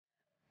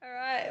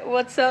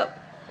what's up?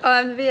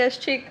 I'm VS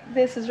Chick,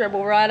 this is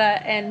Rebel Rider,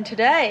 and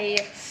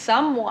today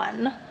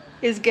someone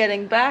is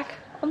getting back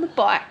on the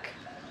bike.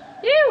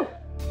 You!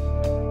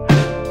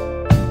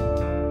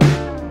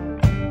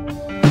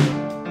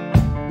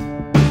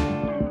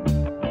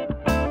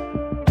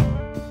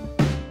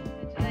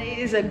 Today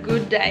is a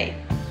good day.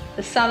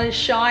 The sun is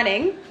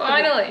shining.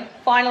 Finally.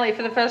 Finally,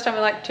 for the first time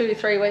in like 2 to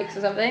 3 weeks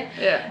or something.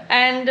 Yeah.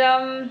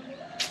 And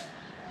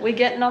we're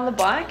getting on the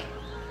bike,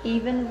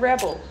 even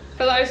Rebel.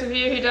 For those of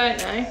you who don't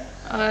know,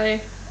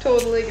 I tore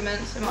the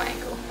ligaments in my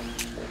ankle.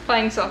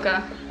 Playing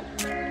soccer.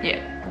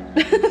 Yeah.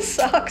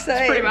 Sucks, eh?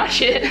 That's pretty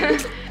much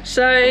it.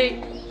 So,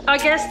 I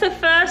guess the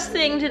first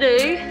thing to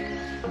do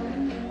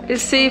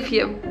is see if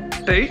your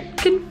boot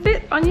can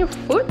fit on your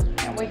foot.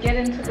 And we get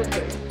into the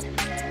boot.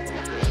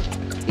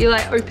 You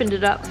like opened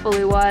it up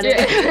fully wide.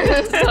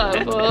 Yeah, so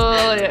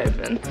fully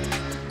open.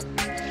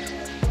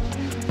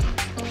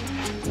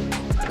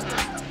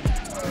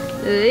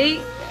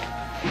 See?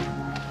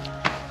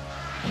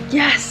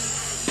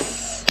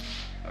 Yes!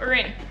 We're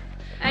in.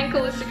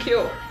 Ankle is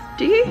secure.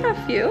 Do you have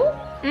fuel?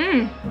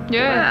 Yeah.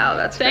 Wow,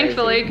 that's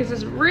thankfully, because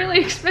it's really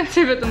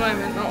expensive at the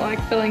moment. Not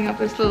like filling up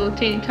this little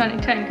teeny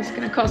tiny tank is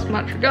going to cost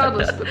much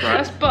regardless of the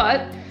price,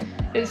 but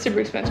it's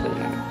super expensive at the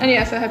moment. And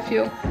yes, I have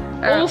fuel.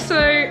 Also,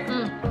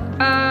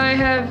 I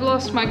have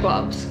lost my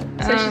gloves.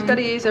 So she's got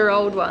to use her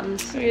old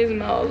ones. I'm using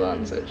my old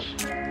ones, which,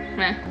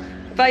 meh.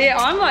 But yeah,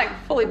 I'm like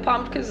fully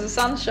pumped because the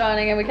sun's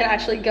shining and we can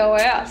actually go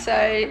out. So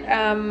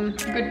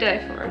Good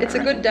day for it. it's a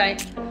good day.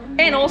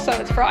 And also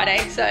it's Friday,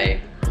 so,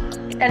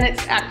 and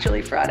it's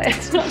actually Friday.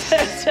 It's not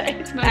Thursday,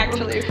 it's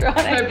actually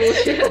Friday. No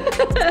bullshit.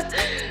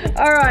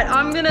 All right,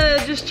 I'm gonna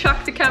just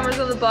chuck the cameras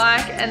on the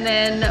bike and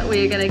then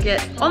we're gonna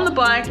get on the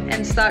bike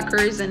and start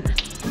cruising.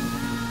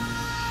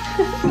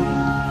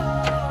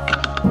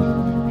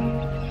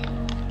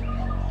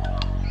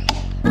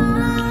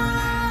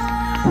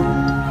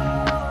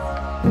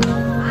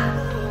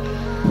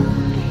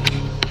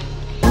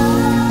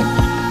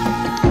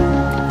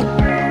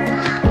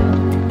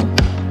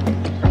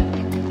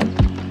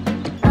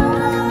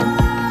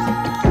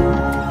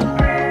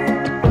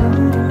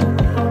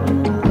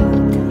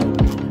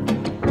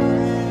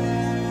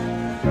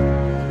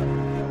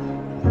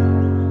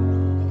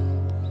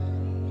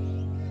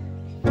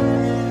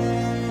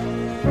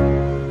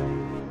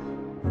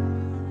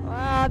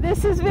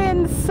 This has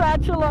been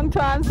such a long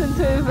time since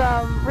we've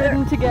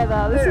ridden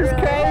together. This is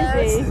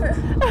crazy.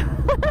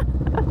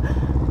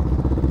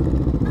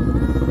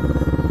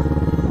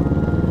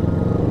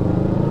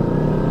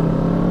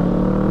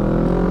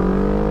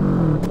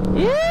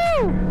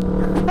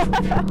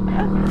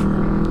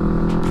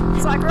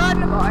 It's like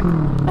riding a bike.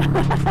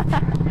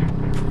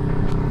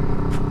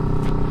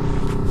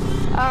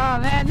 Oh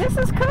man, this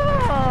is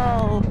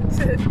cool.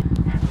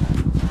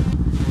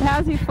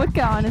 How's your foot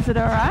going? Is it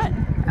alright?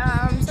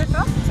 So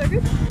far, so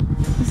good.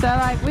 So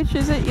like, which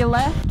is it, your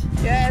left?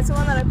 Yeah, it's the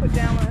one that I put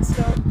down when I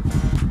stopped.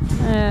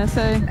 Yeah,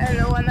 so... And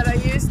the one that I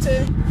use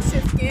to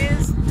shift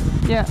gears.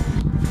 Yeah.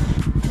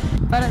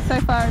 But so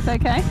far it's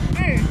okay?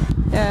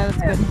 Yeah, that's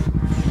good.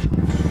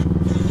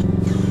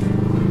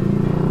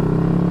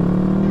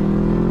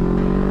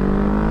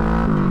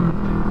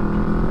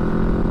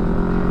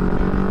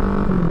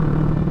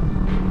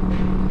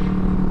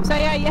 So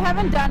yeah, you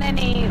haven't done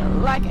any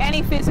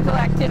physical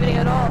activity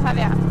at all, have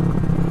you?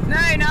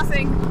 No,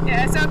 nothing.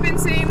 Yeah, so I've been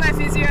seeing my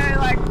physio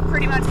like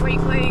pretty much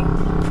weekly.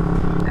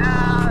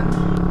 And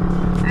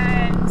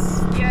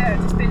yeah,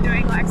 just been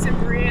doing like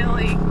some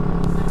really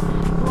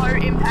low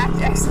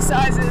impact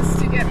exercises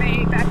to get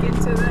me back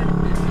into it.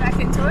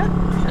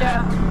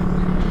 Yeah.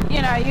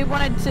 You know, you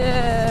wanted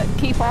to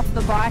keep off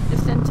the bike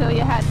just until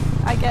you had,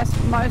 I guess,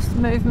 most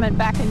movement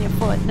back in your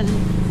foot, and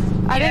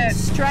I think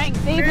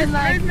strength, even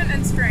like movement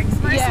and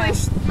strength,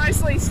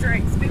 mostly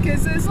strength,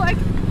 because there's like,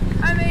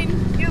 I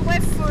mean, your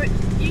left foot,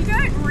 you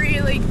don't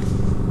really,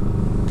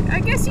 I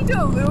guess you do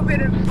a little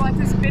bit of, like,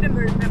 there's a bit of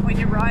movement when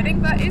you're riding,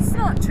 but it's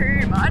not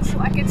too much.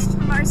 Like, it's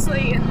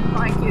mostly in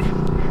like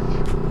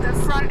the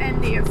front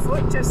end of your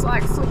foot, just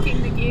like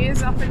flicking the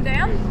gears up and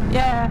down.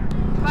 Yeah.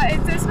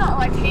 But there's not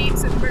like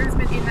heaps of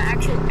movement in the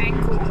actual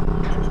ankle.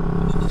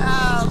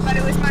 But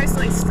it was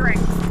mostly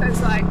strength,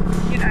 because like,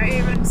 you know,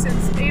 even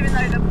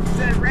though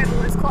the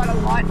Rebel is quite a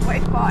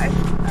lightweight bike,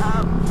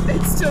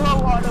 it's still a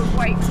lot of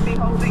weight to be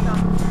holding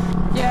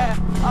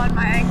on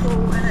my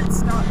ankle, and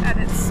it's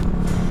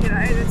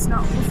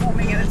not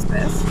performing at its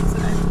best. So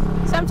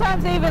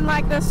sometimes even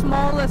like the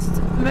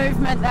smallest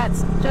movement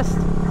that's just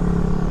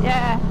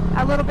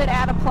a little bit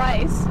out of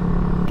place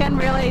can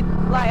really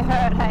like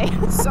hurt, hey?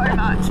 So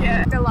much,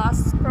 yeah. The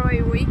last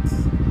probably week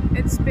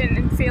it's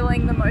been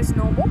feeling the most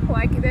normal.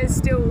 Like there's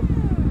still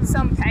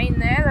some pain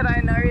there that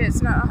I know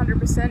it's not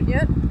 100%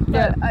 yet,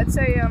 but I'd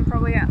say I'm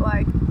probably at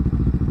like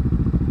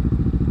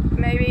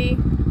maybe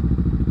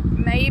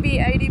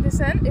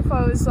 80% if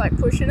I was like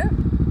pushing it.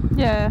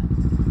 Yeah,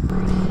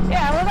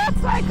 well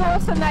that's like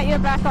awesome that you're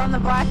back on the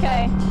bike,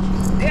 eh?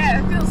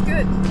 Yeah, it feels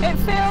good. It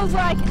feels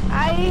like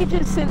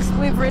ages since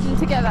we've ridden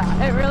together.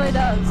 It really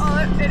does.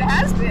 Oh, it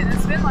has been.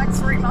 It's been like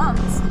 3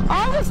 months.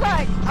 I was like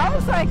I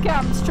was like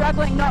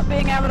struggling not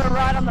being able to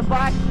ride on the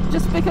bike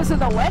just because of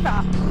the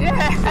weather.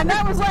 Yeah. And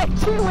that was like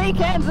 2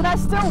 weekends, and I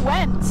still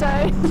went. So.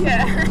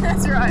 Yeah,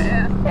 that's right.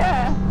 Yeah.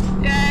 Yeah.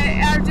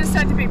 Yeah, I've just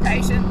had to be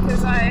patient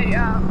because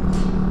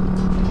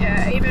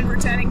even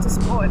returning to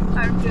sport,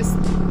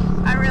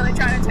 I'm really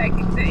trying to take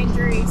the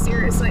injury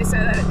seriously so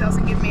that it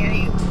doesn't give me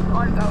any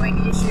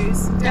ongoing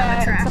issues down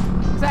the track.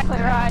 Exactly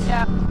right.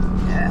 Yeah.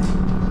 Yeah.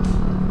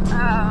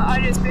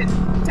 I've just been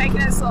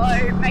taking it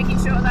slow, making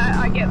sure that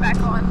I get back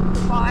on the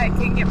bike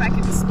and get back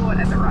into sport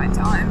at the right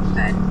time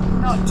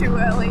and not too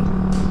early.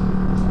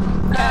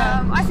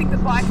 Yeah. I think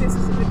this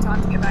is a good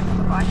time to get back on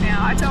the bike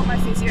now. I told my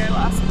physio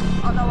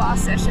on the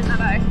last session that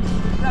I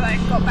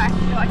got back,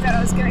 like that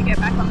I was going to get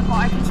back on the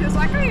bike, and she was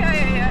like, oh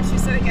yeah. She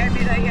sort of gave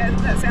me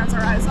that sounds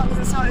alright as long as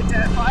it's not a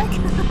dirt bike.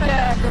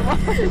 Yeah, good one.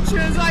 She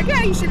was like,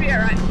 yeah, you should be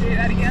alright to do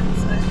that again.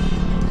 So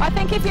I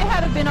think if you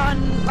had been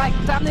on, like,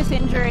 done this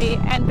injury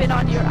and been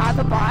on your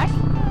other bike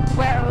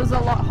where it was a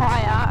lot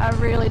higher, I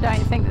really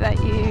don't think that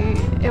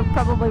it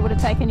probably would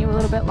have taken you a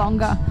little bit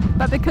longer.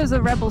 But because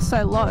the Rebel's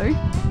so low.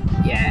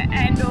 Yeah,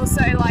 and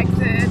also like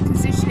the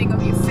positioning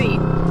of your feet.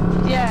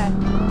 Yeah.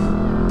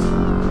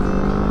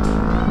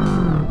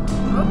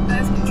 Oh,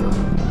 there's control.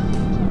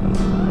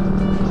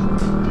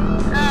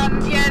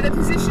 Yeah, the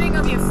positioning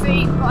of your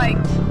feet, like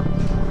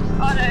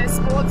on a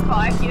sports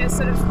bike, you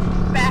sort of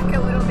back a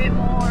little bit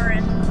more,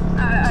 and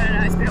I don't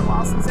know, it's been a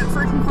while since I've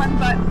ridden one,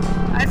 but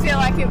I feel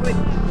like it would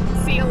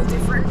feel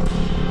different.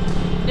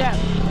 Yeah.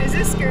 Is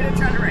this Scooter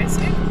trying to race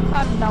you?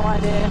 I have no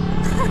idea.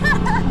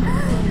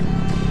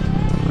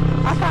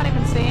 I can't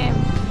even see him.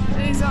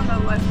 He's on the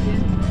left here.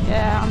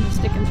 Yeah, I'm just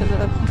sticking to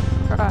the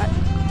right.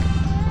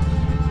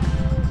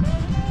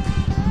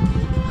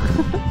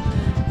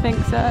 Think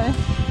so.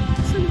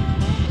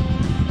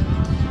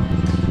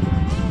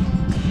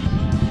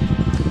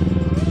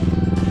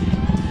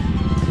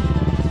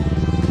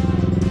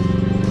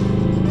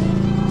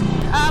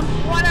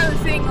 One other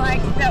thing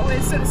that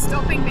was sort of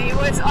stopping me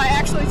was I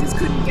actually just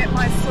couldn't get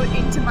my foot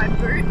into my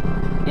boot.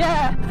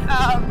 Yeah.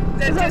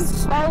 They're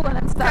just swollen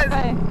and stuff.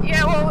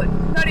 Yeah, well,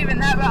 not even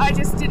that, but I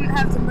just didn't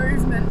have the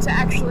movement to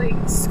actually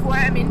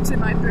squirm into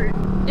my boot.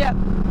 Yep.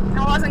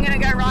 I wasn't going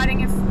to go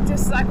riding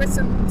just like with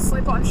some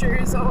slip-on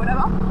shoes or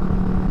whatever.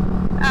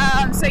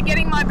 So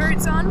getting my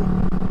boots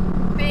on,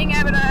 being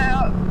able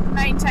to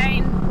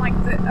maintain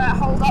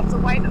hold up the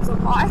weight of the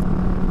bike.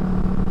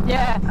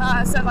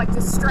 Yeah. So like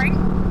the strength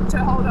to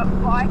hold up the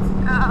bike.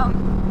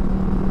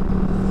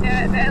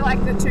 They're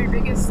like the two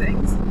biggest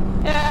things.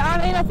 Yeah,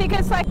 I mean, I think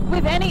it's like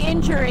with any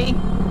injury,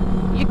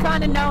 you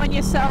kind of know in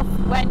yourself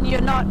when you're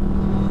not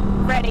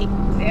ready.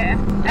 Yeah,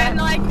 and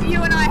like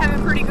you and I have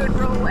a pretty good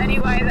rule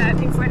anyway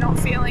that if we're not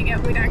feeling it,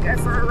 we don't go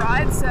for a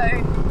ride. So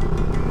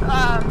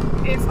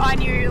if I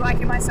knew, like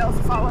in myself,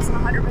 if I wasn't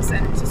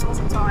 100%, it just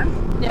wasn't time.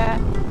 Yeah.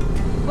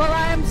 Well,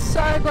 I am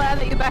so glad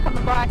that you're back on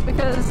the bike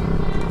because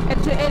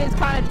it is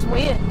kind of just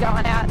weird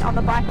going out on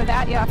the bike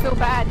without you. I feel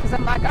bad because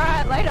I'm like, all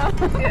right, later.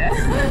 Yeah.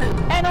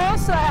 And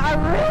also, I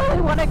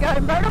really want to go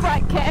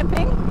motorbike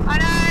camping. I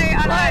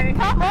know.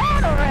 Come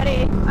on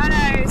already. I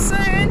know.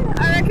 Soon.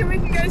 I reckon we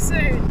can go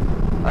soon.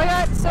 We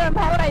got some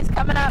holidays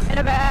coming up in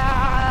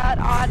about,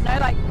 I don't know,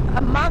 like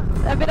a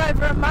month, a bit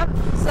over a month.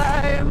 So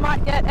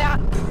might get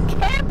out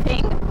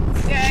camping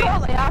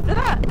shortly after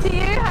that. Do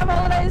you have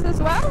holidays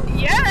as well?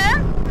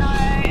 Yeah.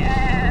 I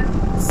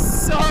am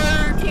so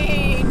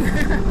keen.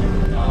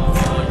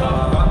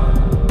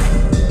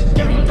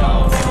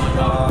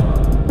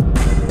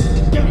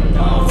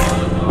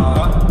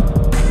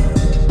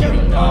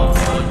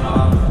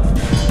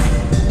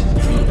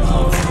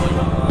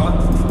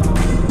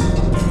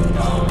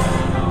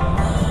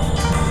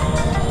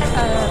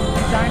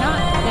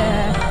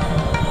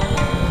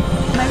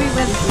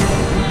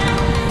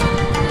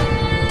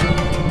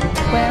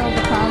 Where all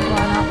the cars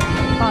line up.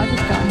 Oh, I'll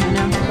just go in here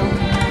now. Cool.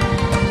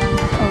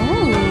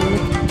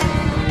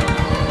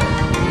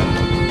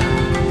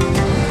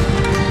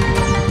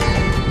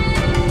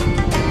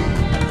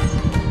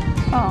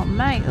 Oh,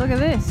 mate, look at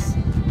this.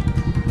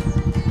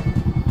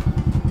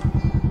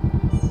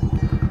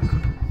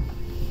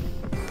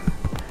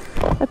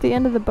 At the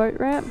end of the boat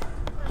ramp.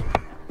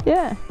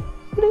 Yeah.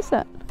 What is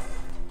that?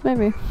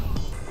 Maybe.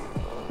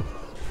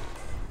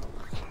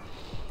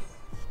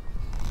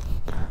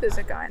 There's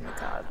a guy in the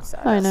car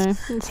beside I us. know,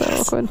 it's so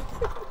awkward.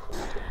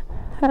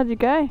 How'd you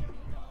go?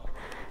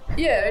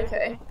 Yeah,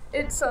 okay.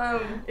 It's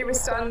it was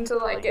starting to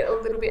like get a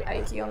little bit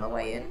achy on the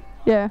way in.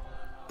 Yeah.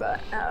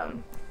 But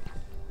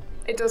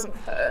it doesn't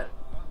hurt.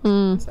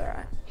 It's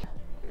alright.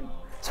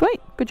 Sweet,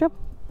 good job.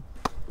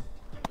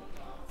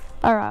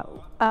 Alright,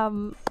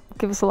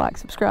 give us a like,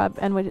 subscribe,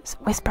 and we're just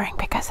whispering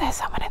because there's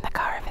someone in the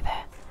car over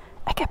there.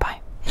 Okay,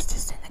 bye. He's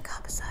just in the car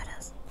beside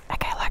us.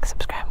 Okay, like,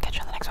 subscribe, and catch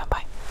you on the next one,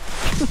 bye.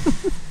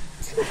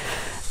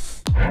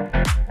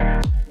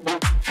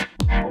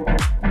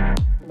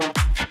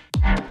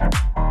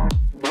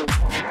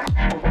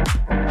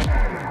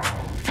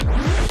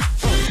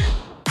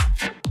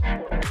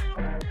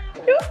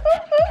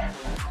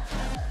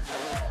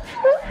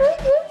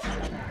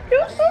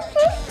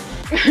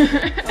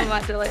 I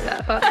might delete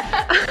that part.